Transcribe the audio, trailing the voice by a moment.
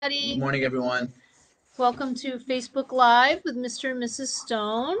Good everybody. morning, everyone. Welcome to Facebook Live with Mr. and Mrs.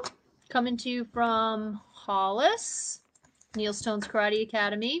 Stone, coming to you from Hollis, Neil Stone's Karate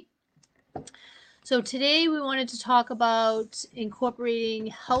Academy. So today we wanted to talk about incorporating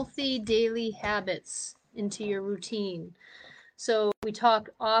healthy daily habits into your routine. So we talk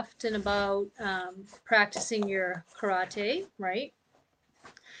often about practicing your karate, right?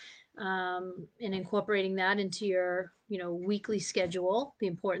 And incorporating that into your, weekly schedule, the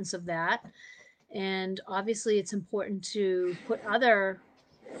importance of that. And obviously, it's important to put other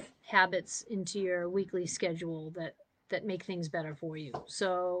habits into your weekly schedule that make things better for you.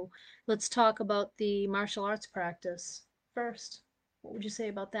 So let's talk about the martial arts practice first. What would you say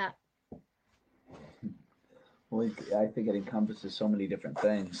about that? Well, I think it encompasses so many different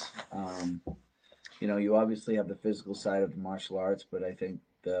things. You obviously have the physical side of the martial arts, but I think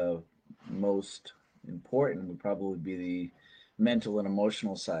the most important would probably be the mental and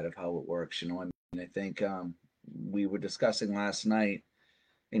emotional side of how it works. I think we were discussing last night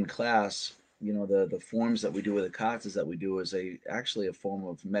in class. The forms that we do with the katas that we do is actually a form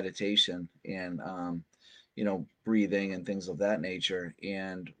of meditation and breathing and things of that nature.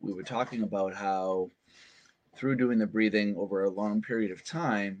 And we were talking about how through doing the breathing over a long period of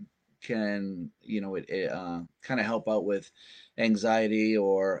time can it kind of help out with anxiety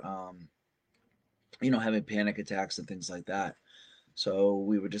or having panic attacks and things like that. So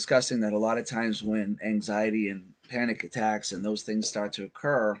we were discussing that a lot of times when anxiety and panic attacks and those things start to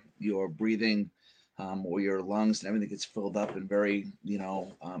occur, your breathing or your lungs and everything gets filled up and very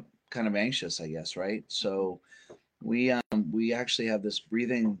kind of anxious, I guess, right? So we actually have this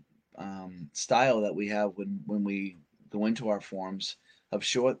breathing style that we have when we go into our forms of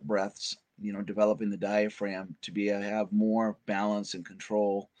short breaths. Developing the diaphragm to be have more balance and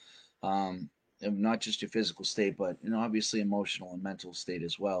control of not just your physical state, but obviously emotional and mental state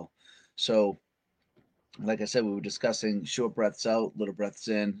as well. So, like I said, we were discussing short breaths out, little breaths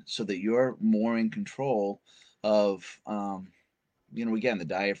in, so that you're more in control of again, the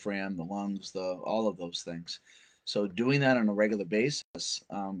diaphragm, the lungs, the all of those things. So doing that on a regular basis,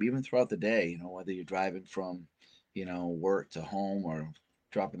 even throughout the day, whether you're driving from, work to home or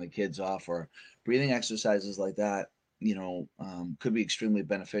dropping the kids off or breathing exercises like that, could be extremely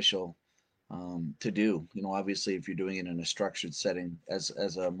beneficial to do. Obviously, if you're doing it in a structured setting as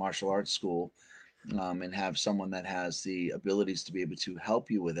a martial arts school, and have someone that has the abilities to be able to help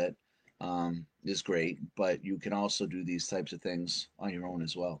you with it is great. But you can also do these types of things on your own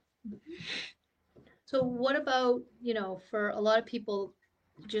as well. So, what about, for a lot of people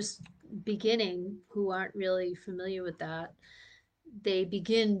just beginning who aren't really familiar with that, they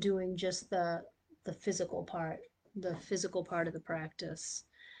begin doing just the physical part of the practice.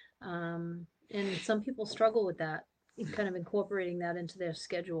 And some people struggle with that, kind of incorporating that into their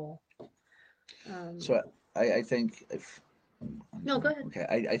schedule. Um, So I think if I'm no, go sorry, ahead.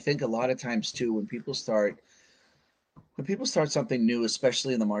 okay, I think a lot of times too when people start something new,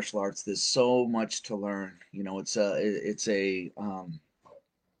 especially in the martial arts, there's so much to learn. It's a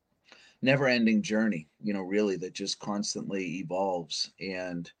never-ending journey. Really that just constantly evolves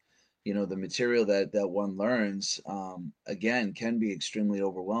and the material that one learns again can be extremely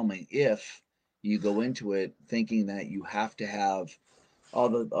overwhelming if you go into it thinking that you have to have all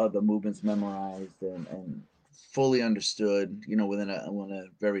the movements memorized and fully understood within a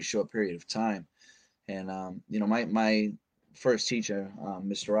very short period of time. And my first teacher,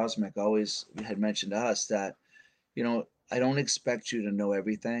 Mr. Rosmek, always had mentioned to us that I don't expect you to know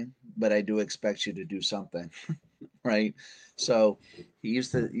everything, but I do expect you to do something. Right? So he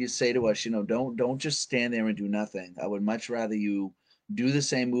used to say to us, don't just stand there and do nothing. I would much rather you do the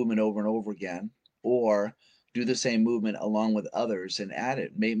same movement over and over again, or do the same movement along with others and add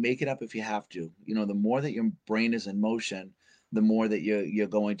it. Make it up if you have to. The more that your brain is in motion, the more that you're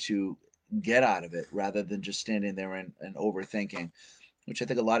going to get out of it rather than just standing there and overthinking, which I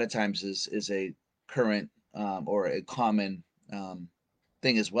think a lot of times is a current or a common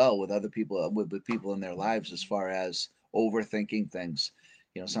thing as well with other people with people in their lives as far as overthinking things.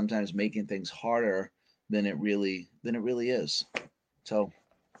 Sometimes making things harder than it really is. So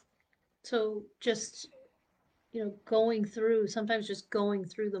So just, sometimes just going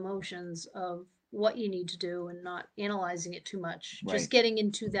through the motions of what you need to do and not analyzing it too much. right, Just getting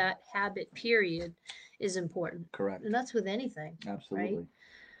into that habit period is important. And correct, that's with anything, right? absolutely.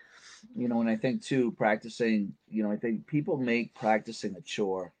 And I think too, practicing. I think people make practicing a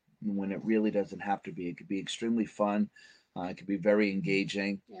chore when it really doesn't have to be. It could be extremely fun. It could be very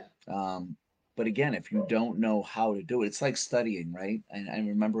engaging. Yeah. Um, but again, if you don't know how to do it, it's like studying, right? And I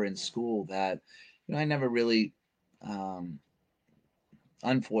remember in school that, I never really um,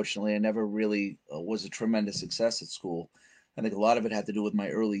 unfortunately, I never really was a tremendous success at school. I think a lot of it had to do with my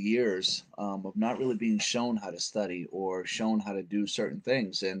early years of not really being shown how to study or shown how to do certain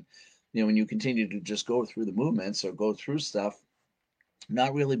things. And, when you continue to just go through the movements or go through stuff,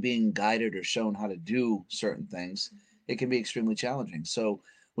 not really being guided or shown how to do certain things, it can be extremely challenging. So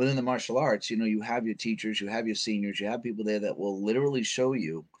within the martial arts, you have your teachers, you have your seniors, you have people there that will literally show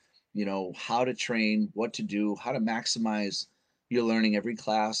you, how to train, what to do, how to maximize your learning every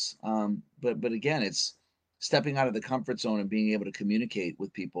class. But again, it's stepping out of the comfort zone and being able to communicate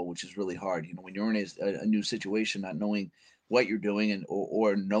with people, which is really hard. When you're in a new situation, not knowing what you're doing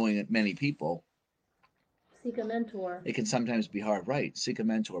or knowing many people, Seek a mentor. it can sometimes be hard, right? Seek a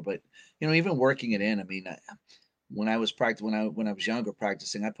mentor, but even working it in. I mean, when I was when I was younger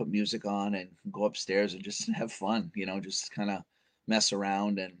practicing, I put music on and go upstairs and just have fun. Just kind of mess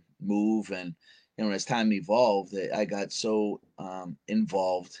around and move. And as time evolved, I got so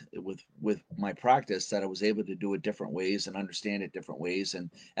involved with my practice that I was able to do it different ways and understand it different ways and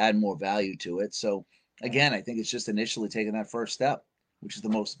add more value to it. So again, I think it's just initially taking that first step, which is the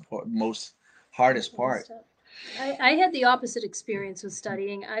most hardest part. I had the opposite experience with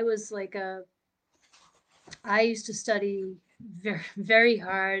studying. I used to study very, very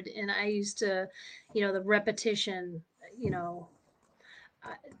hard, and I used to, the repetition, you know, uh,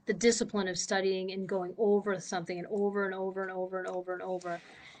 the discipline of studying and going over something and over and over and over and over and over.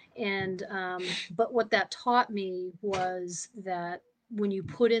 And, but what that taught me was that when you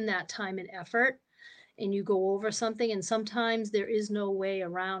put in that time and effort, and you go over something, and sometimes there is no way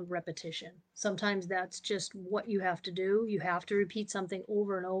around repetition. Sometimes that's just what you have to do. You have to repeat something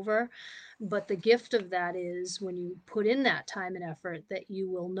over and over. But the gift of that is when you put in that time and effort that you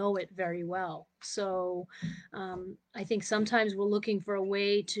will know it very well. So I think sometimes we're looking for a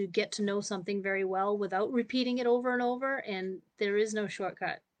way to get to know something very well without repeating it over and over, and there is no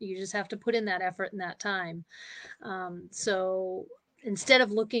shortcut. You just have to put in that effort and that time. So instead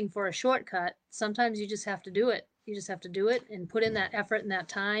of looking for a shortcut, sometimes you just have to do it. You just have to do it and put in that effort and that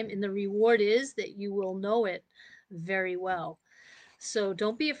time. And the reward is that you will know it very well. So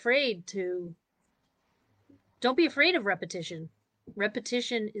don't be afraid of repetition.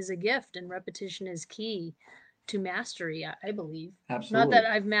 Repetition is a gift and repetition is key to mastery, I believe. Not that Absolutely.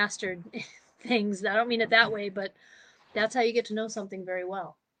 I've mastered things. I don't mean it that way, but that's how you get to know something very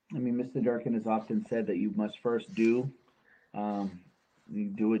well. I mean, Mr. Durkin has often said that you must first do. Um, you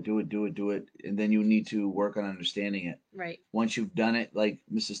do it, do it, do it, do it, and then you need to work on understanding it. Right. Once you've done it, like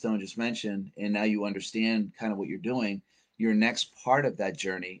Mrs. Stone just mentioned, and now you understand kind of what you're doing, your next part of that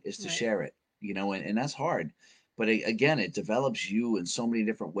journey is to Right. share it, and that's hard. But again, it develops you in so many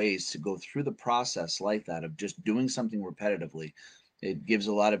different ways to go through the process like that of just doing something repetitively. It gives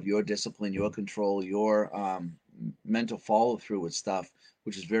a lot of your discipline, your control, your mental follow through with stuff,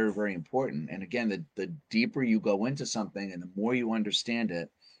 which is very, very important. And again, the deeper you go into something and the more you understand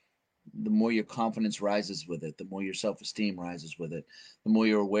it, the more your confidence rises with it, the more your self esteem rises with it, the more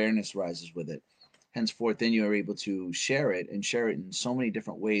your awareness rises with it. Henceforth, then you are able to share it and share it in so many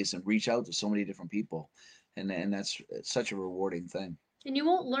different ways and reach out to so many different people. And that's such a rewarding thing. And you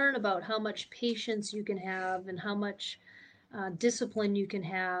won't learn about how much patience you can have and how much discipline you can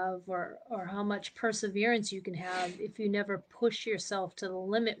have or how much perseverance you can have if you never push yourself to the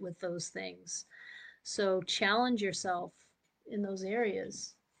limit with those things. So challenge yourself in those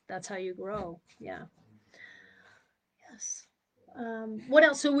areas. That's how you grow. Yeah. Yes. What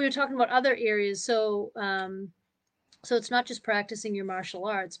else? So we were talking about other areas. So it's not just practicing your martial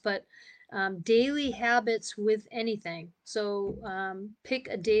arts, but daily habits with anything. So pick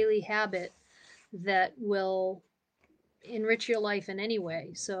a daily habit that will enrich your life in any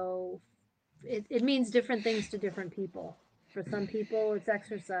way. So it means different things to different people. For some people, it's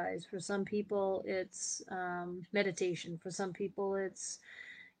exercise. For some people, it's meditation. For some people, it's,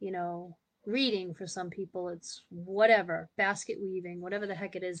 you know, reading. For some people, it's whatever, basket weaving, whatever the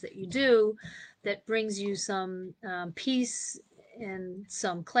heck it is that you do that brings you some peace and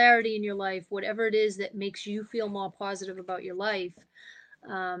some clarity in your life, whatever it is that makes you feel more positive about your life.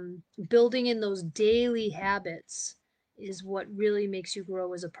 Building in those daily habits is what really makes you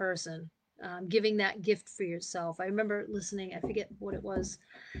grow as a person. Giving that gift for yourself. I remember listening, I forget what it was,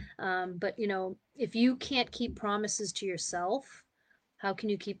 but if you can't keep promises to yourself, how can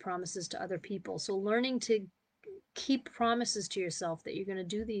you keep promises to other people? So learning to keep promises to yourself that you're going to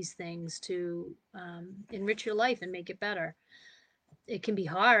do these things to enrich your life and make it better. It can be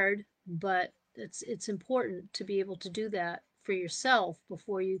hard, but it's important to be able to do that for yourself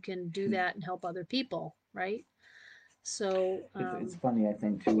before you can do that and help other people, right? So It's funny, I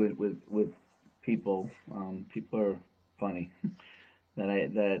think, too, with people. People are funny.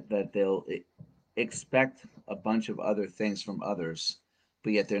 that they'll expect a bunch of other things from others,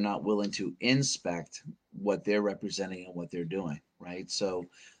 but yet they're not willing to inspect what they're representing and what they're doing, right? So,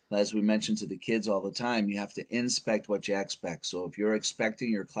 as we mentioned to the kids all the time, you have to inspect what you expect. So, if you're expecting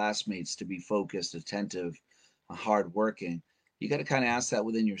your classmates to be focused, attentive, hardworking, you got to kind of ask that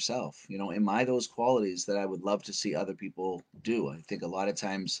within yourself. Am I those qualities that I would love to see other people do? I think a lot of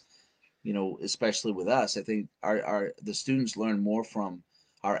times, especially with us, I think our the students learn more from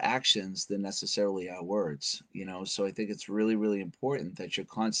our actions than necessarily our words. So I think it's really, really important that you're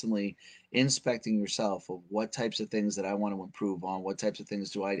constantly inspecting yourself of what types of things that I want to improve on, what types of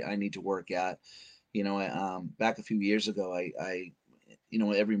things do I need to work at. Back a few years ago,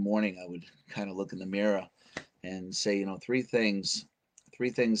 every morning I would kind of look in the mirror and say, three things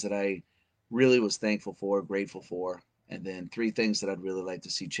that I really was thankful for, grateful for, and then three things that I'd really like to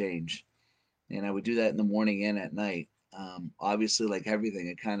see change. And I would do that in the morning and at night. Obviously, like everything,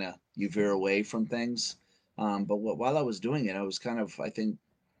 it kind of you veer away from things. But while I was doing it, I was kind of, I think,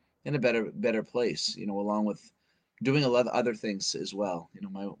 in a better place. Along with doing a lot of other things as well.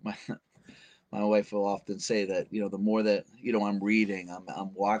 My wife will often say that the more that I'm reading,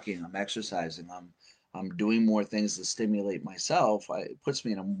 I'm walking, I'm exercising, I'm doing more things to stimulate myself. It puts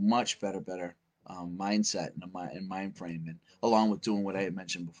me in a much better mindset and mind frame, and along with doing what I had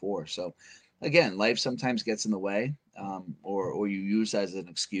mentioned before. So, again, life sometimes gets in the way, or you use as an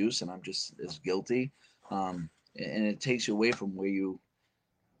excuse, and I'm just as guilty, and it takes you away from where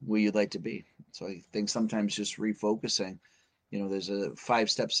you'd like to be. So I think sometimes just refocusing. There's a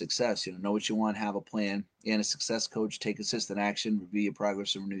 5-step success. Know what you want, have a plan, and a success coach. Take consistent action, review your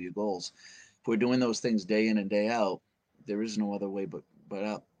progress, and renew your goals. If we're doing those things day in and day out, there is no other way but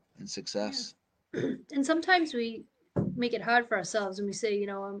up and success. Yeah. And sometimes we make it hard for ourselves and we say,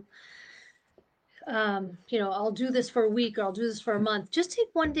 I'll do this for a week or I'll do this for a month. Just take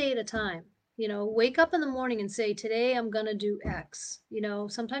one day at a time. Wake up in the morning and say, today I'm going to do X.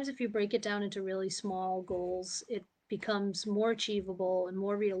 Sometimes if you break it down into really small goals, it becomes more achievable and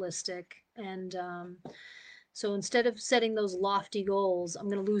more realistic. And so instead of setting those lofty goals, I'm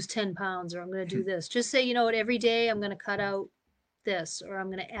going to lose 10 pounds or I'm going to do this, just say, what, every day I'm going to cut out this or I'm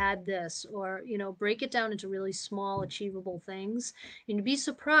going to add this or break it down into really small achievable things, and you'd be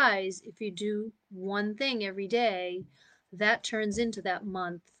surprised if you do one thing every day that turns into that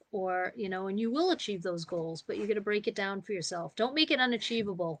month, or and you will achieve those goals, but you're going to break it down for yourself. Don't make it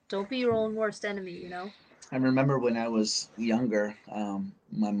unachievable. Don't be your own worst enemy. I remember when I was younger,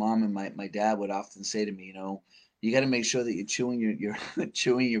 my mom and my dad would often say to me, you got to make sure that you're chewing your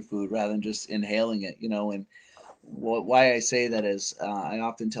chewing your food rather than just inhaling it. And why I say that is I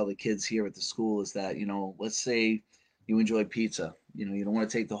often tell the kids here at the school is that let's say you enjoy pizza, you don't want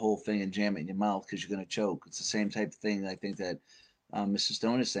to take the whole thing and jam it in your mouth because you're going to choke. It's the same type of thing I think that Mr.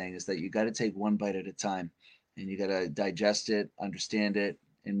 Stone is saying, is that you got to take one bite at a time, and you got to digest it, understand it,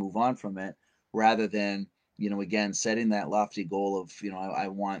 and move on from it, rather than again setting that lofty goal of I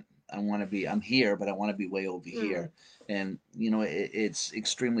want to be, I'm here, but I want to be way over here. And it's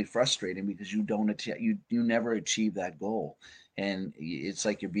extremely frustrating because you don't you never achieve that goal, and it's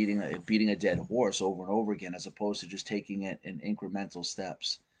like you're beating a dead horse over and over again, as opposed to just taking it in incremental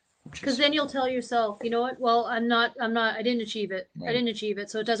steps, which Because is then you'll tell yourself, you know what, well, I didn't achieve it, right.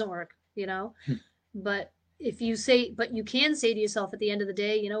 so it doesn't work. But if you say, but you can say to yourself at the end of the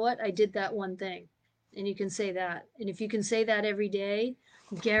day, you know what, I did that one thing. And you can say that. And if you can say that every day,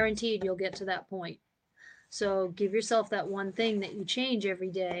 guaranteed you'll get to that point. So give yourself that one thing that you change every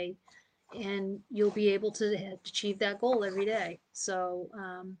day, and you'll be able to achieve that goal every day. So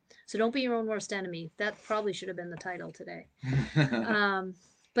don't be your own worst enemy. That probably should have been the title today. Um,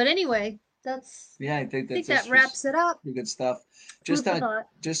 but anyway, that's Yeah, I I think think that's that wraps it up. pretty good stuff. Food Just for thought.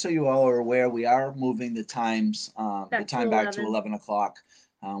 just so you all are aware, we are moving the Back to time back to 11 11 o'clock.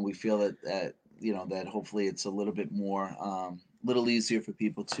 We feel that hopefully it's a little bit more little easier for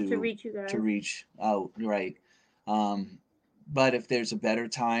people to to reach you guys. reach out, right. Um, but if there's a better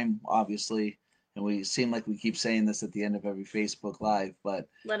time, obviously, and we seem like we keep saying this at the end of every Facebook Live, but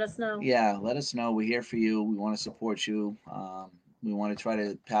Let us know. yeah, let us know. We're here for you. We want to support you. We want to try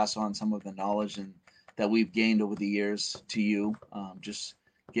to pass on some of the knowledge and that we've gained over the years to you. Just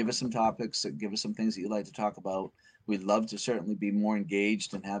give us some topics, give us some things that you'd like to talk about. We'd love to certainly be more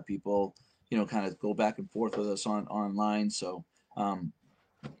engaged and have people, kind of go back and forth with us online. So, um,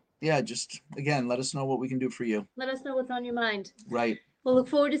 yeah, just again, let us know what we can do for you. Let us know what's on your mind. Right. We'll look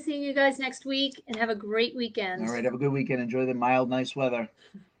forward to seeing you guys next week, and have a great weekend. All right. Have a good weekend. Enjoy the mild, nice weather.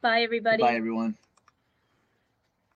 Bye, Goodbye, everybody. everyone.